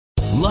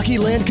Lucky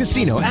Land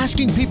Casino,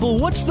 asking people,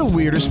 what's the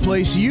weirdest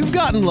place you've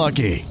gotten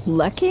lucky?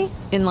 Lucky?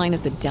 In line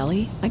at the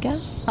deli, I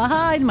guess?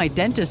 Aha, in my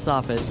dentist's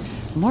office.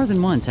 More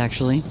than once,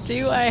 actually.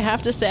 Do I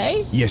have to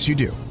say? Yes, you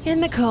do. In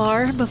the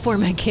car before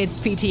my kids'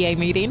 PTA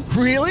meeting.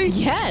 Really?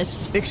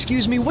 Yes.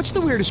 Excuse me, what's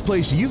the weirdest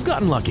place you've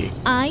gotten lucky?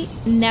 I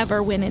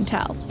never win and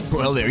tell.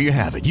 Well, there you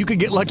have it. You can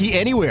get lucky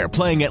anywhere,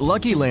 playing at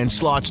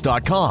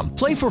LuckyLandSlots.com.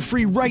 Play for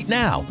free right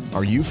now.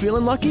 Are you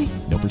feeling lucky?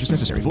 No purchase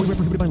necessary. Void where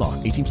prohibited by law.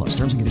 18 plus.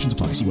 Terms and conditions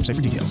apply. See website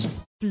for details.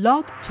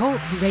 Blog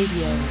Talk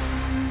Radio.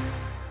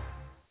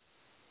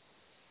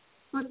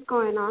 What's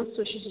going on?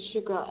 So this is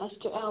your girl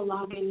Esther L.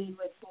 logging in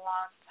with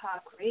Blog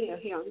Talk Radio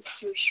here on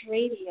Swoosh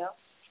Radio.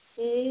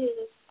 It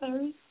is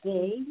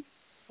Thursday,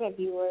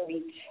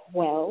 February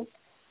 12th,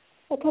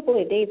 a couple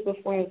of days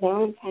before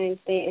Valentine's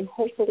Day, and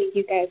hopefully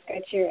you guys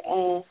got your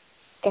little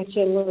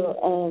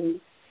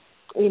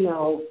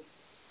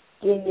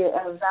getting your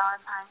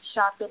Valentine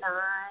shopping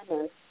on,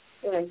 or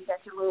you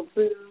got your little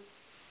boo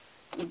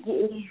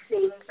getting these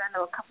things. I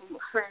know a couple of my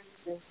friends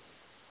have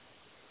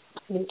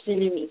been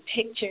sending me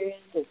pictures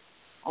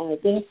and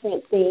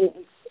different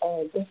things,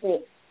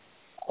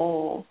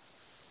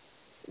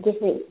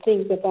 different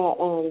things about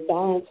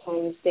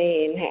Valentine's Day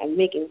and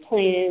making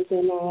plans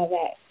and all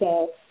that.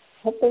 So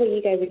hopefully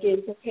you guys are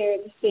getting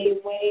prepared the same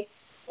way.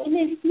 And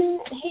if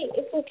not, hey,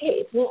 it's okay.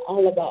 It's not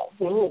all about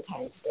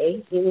Valentine's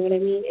Day. You know what I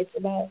mean? It's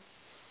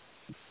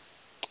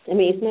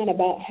not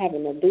about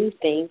having a boo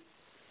thing.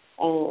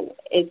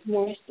 It's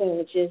more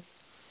so just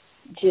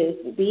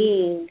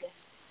being,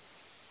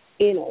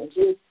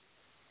 just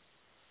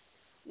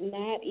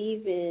not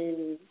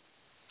even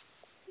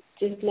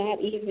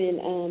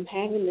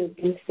having a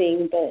boo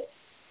thing, but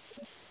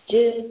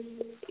just,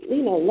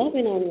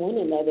 loving on one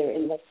another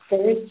in the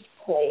first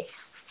place.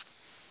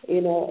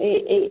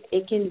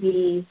 It can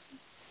be,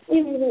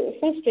 the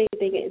frustrating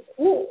thing is,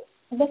 well,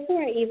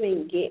 before I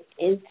even get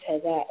into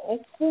that,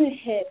 let's go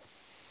ahead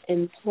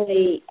and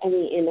play,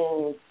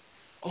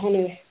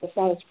 honor the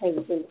Father's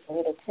presence in a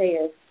little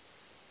prayer.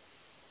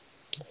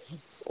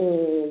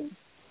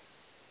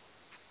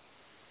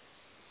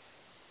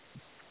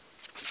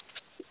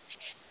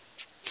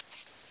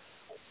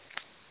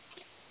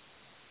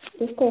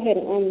 Let's go ahead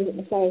and honor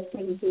the Father's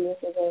presence in this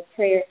as a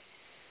prayer,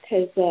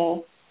 because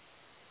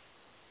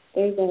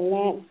there's a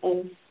lot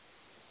of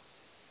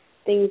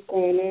things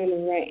going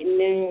on right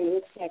now. It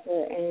looks like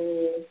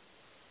we're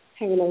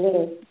having a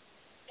little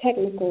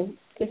technical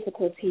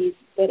difficulties,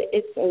 but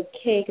it's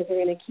okay because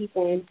we're going to keep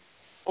on.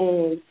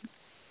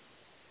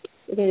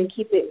 We're going to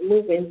keep it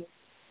moving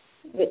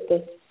with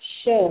the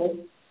show.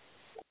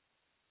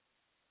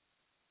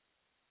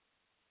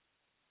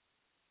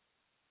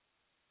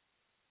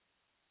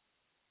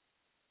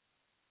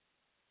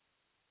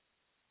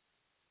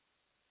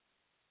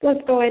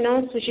 What's going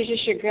on? So she's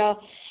just your girl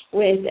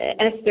with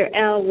Esther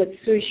L. with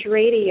Swoosh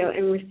Radio,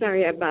 and we're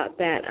sorry about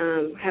that.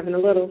 Having a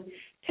little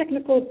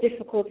technical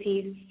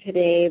difficulties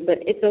today, but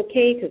it's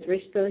okay because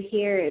we're still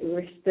here and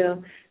we're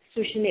still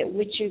swooshing it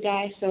with you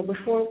guys. So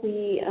before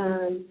we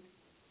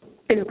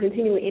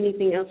continue with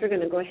anything else, we're going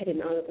to go ahead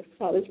and honor the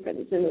Father's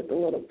presence in with a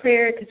little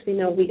prayer, because we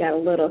know we got a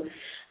little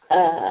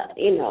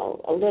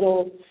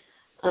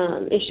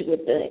issue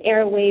with the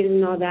airwaves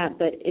and all that,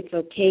 but it's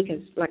okay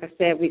because, like I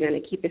said, we're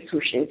going to keep it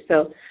swooshing.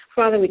 So,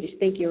 Father, we just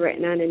thank you right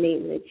now in the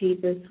name of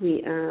Jesus.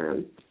 We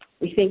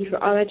thank you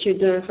for all that you're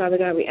doing, Father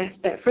God. We ask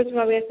that, first of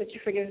all, we ask that you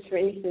forgive us for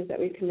any sins that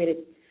we've committed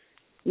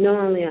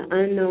knowingly or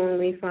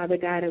unknowingly, Father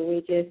God, and we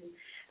just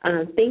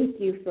thank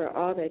you for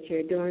all that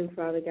you're doing,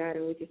 Father God,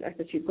 and we just ask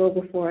that you go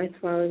before us,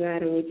 Father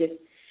God, and we just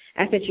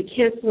ask that you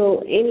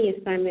cancel any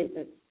assignment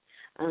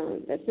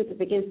that's sent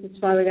up against us,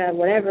 Father God,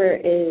 whatever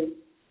is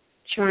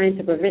trying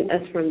to prevent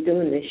us from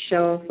doing this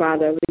show,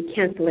 Father. We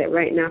cancel it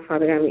right now,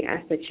 Father God. We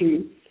ask that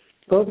you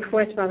go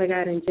before us, Father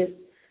God, and just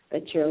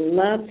let your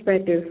love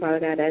spread through, Father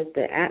God, as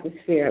the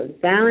atmosphere of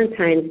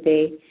Valentine's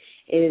Day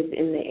is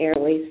in the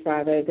airways,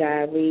 Father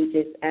God. We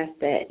just ask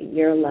that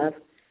your love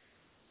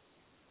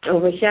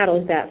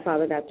overshadows that,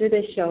 Father God, through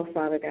this show,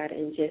 Father God,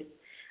 and just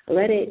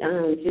let it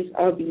just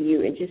all be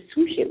you and just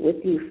swoosh it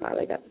with you,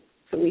 Father God.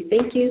 So we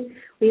thank you,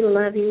 we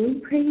love you, we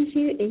praise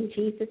you in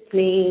Jesus'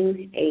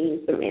 name,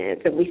 amen.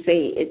 So we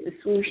say it's a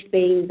swoosh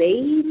thing,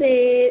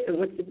 baby. And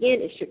once again,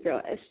 it's your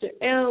girl Esther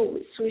L.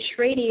 with Swoosh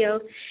Radio.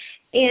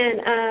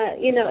 And,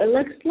 it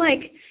looks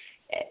like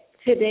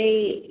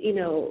today,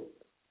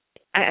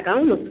 I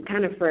almost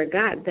kind of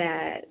forgot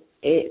that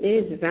it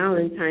is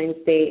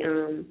Valentine's Day,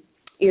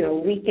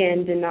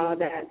 weekend and all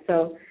that.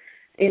 So,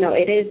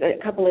 it is a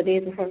couple of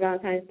days before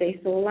Valentine's Day.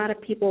 So a lot of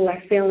people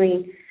are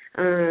feeling,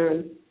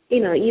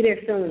 either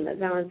feeling the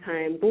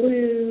Valentine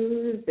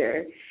blues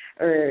or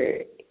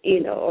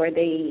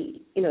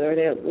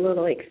they're a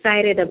little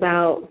excited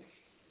about,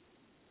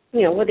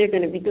 what they're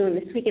going to be doing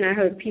this weekend. I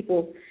heard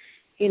people,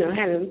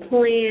 having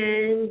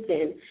plans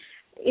and,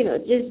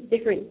 just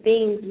different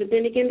things. But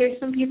then again, there's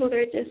some people that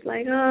are just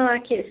like, oh, I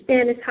can't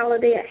stand this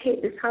holiday. I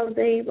hate this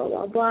holiday, blah,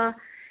 blah, blah.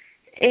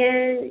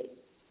 And,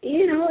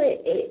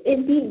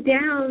 it deep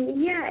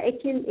down, yeah,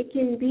 it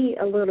can be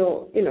a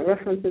little,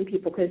 rough on some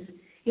people because,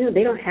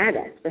 they don't have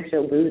that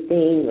special boo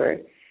thing or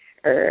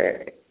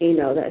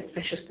that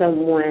special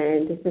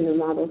someone to send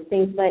them all those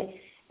things. But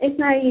it's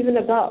not even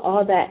about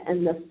all that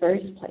in the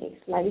first place.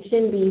 Like, it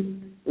shouldn't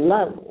be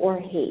love or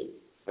hate.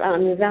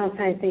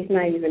 Valentine's Day is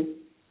not even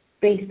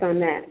based on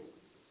that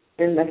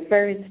in the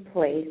first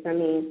place. I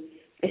mean,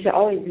 it should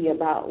always be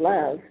about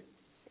love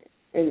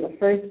in the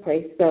first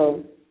place.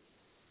 So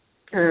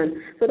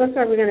that's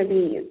why we're going to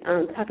be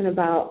talking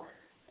about,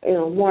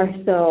 more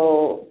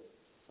so,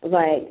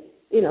 like,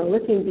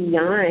 looking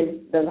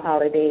beyond the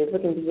holidays,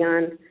 looking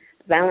beyond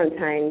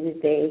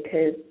Valentine's Day,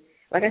 because,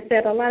 like I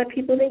said, a lot of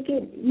people,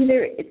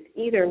 it's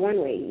either one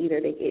way. Either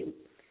they get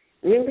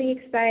really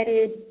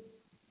excited,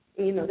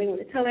 they want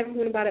to tell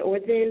everyone about it, or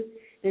then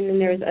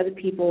there's other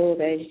people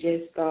that's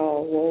just,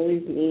 oh, woe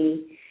is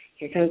me,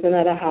 here comes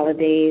another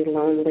holiday,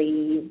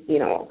 lonely,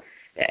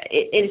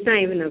 it's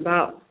not even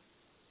about,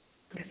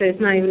 like I said,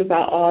 it's not even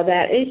about all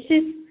that. It's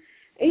just,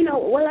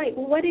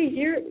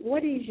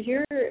 what is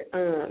your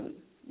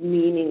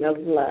meaning of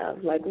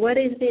love? Like, what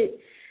is it,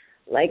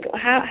 like,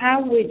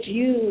 how would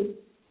you,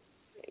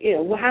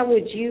 how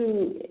would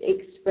you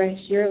express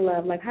your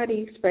love? Like, how do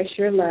you express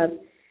your love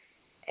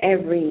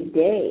every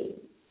day?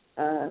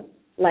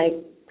 Like,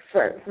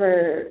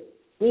 for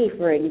me,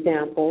 for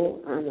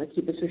example, I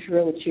keep it super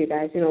real with you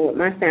guys. With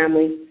my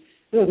family,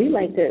 we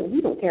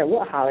don't care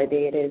what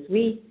holiday it is.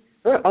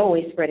 We're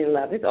always spreading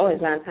love. It's always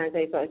Valentine's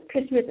Day. It's always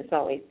Christmas. It's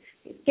always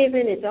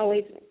Thanksgiving. It's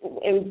always,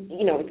 and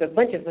it's a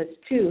bunch of us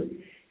too.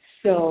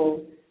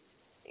 So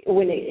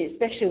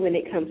especially when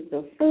it comes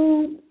to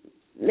food,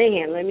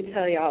 man, let me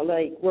tell y'all,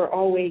 like, we're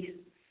always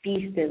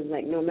feasting.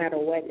 Like, no matter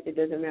what, it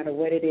doesn't matter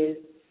what it is.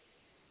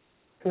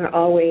 We're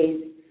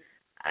always,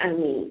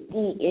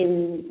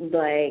 eating,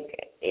 like,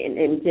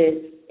 and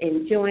just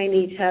enjoying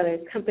each other's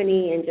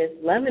company and just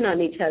loving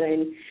on each other.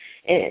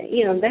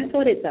 And that's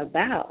what it's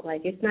about.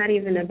 Like, it's not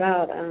even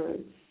about,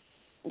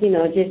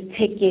 just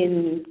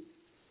taking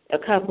a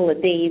couple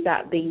of days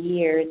out the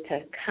year to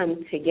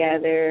come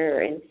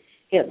together and,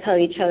 tell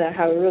each other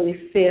how we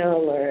really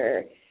feel,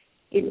 or,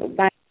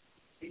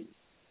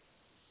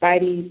 buy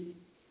these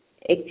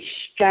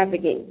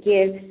extravagant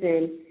gifts.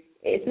 And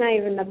it's not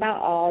even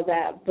about all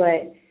that,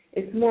 but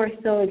it's more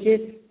so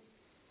just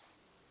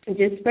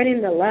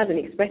spreading the love and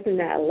expressing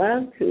that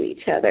love to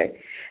each other.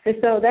 And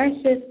so that's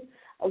just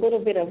a little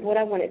bit of what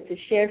I wanted to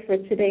share for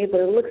today, but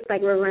it looks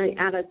like we're running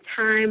out of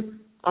time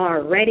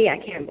already. I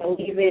can't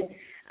believe it.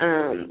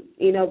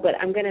 But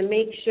I'm going to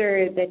make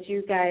sure that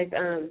you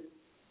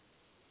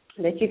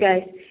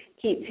guys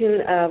keep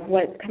tuned of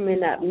what's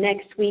coming up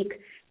next week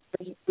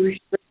for Boosh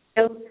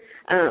Radio.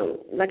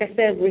 Like I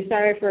said, we're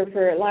sorry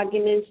for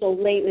logging in so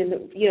late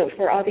and,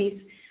 for all these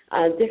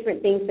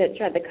different things that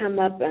tried to come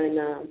up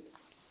and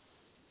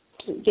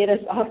get us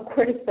off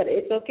course, but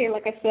it's okay.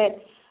 Like I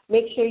said,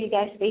 make sure you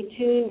guys stay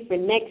tuned for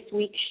next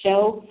week's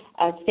show,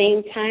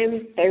 same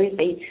time,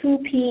 Thursday, 2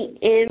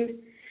 p.m.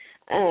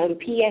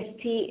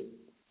 PST,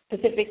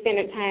 Pacific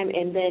Standard Time,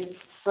 and then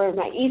for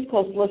my East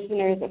Coast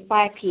listeners at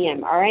 5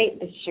 p.m., all right?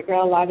 This is your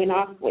girl logging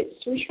off with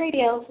Swoosh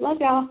Radio. Love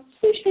y'all.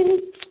 Swooshin'.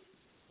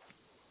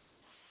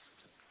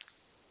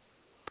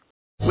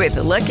 With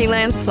the Lucky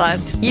Land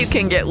Slots, you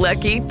can get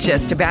lucky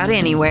just about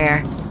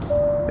anywhere.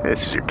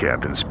 This is your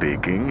captain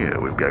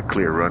speaking. We've got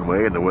clear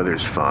runway and the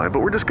weather's fine, but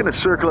we're just going to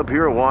circle up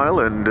here a while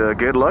and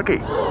get lucky.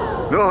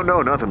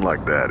 No, nothing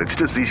like that. It's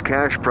just these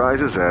cash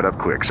prizes add up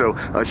quick. So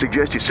I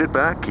suggest you sit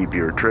back, keep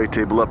your tray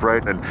table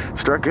upright, and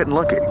start getting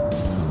lucky.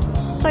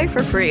 Play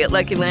for free at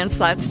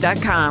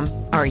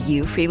LuckyLandSlots.com. Are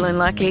you feeling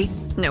lucky?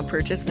 No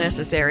purchase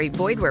necessary.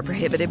 Void where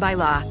prohibited by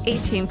law.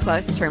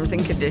 18+ terms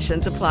and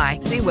conditions apply.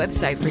 See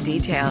website for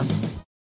details.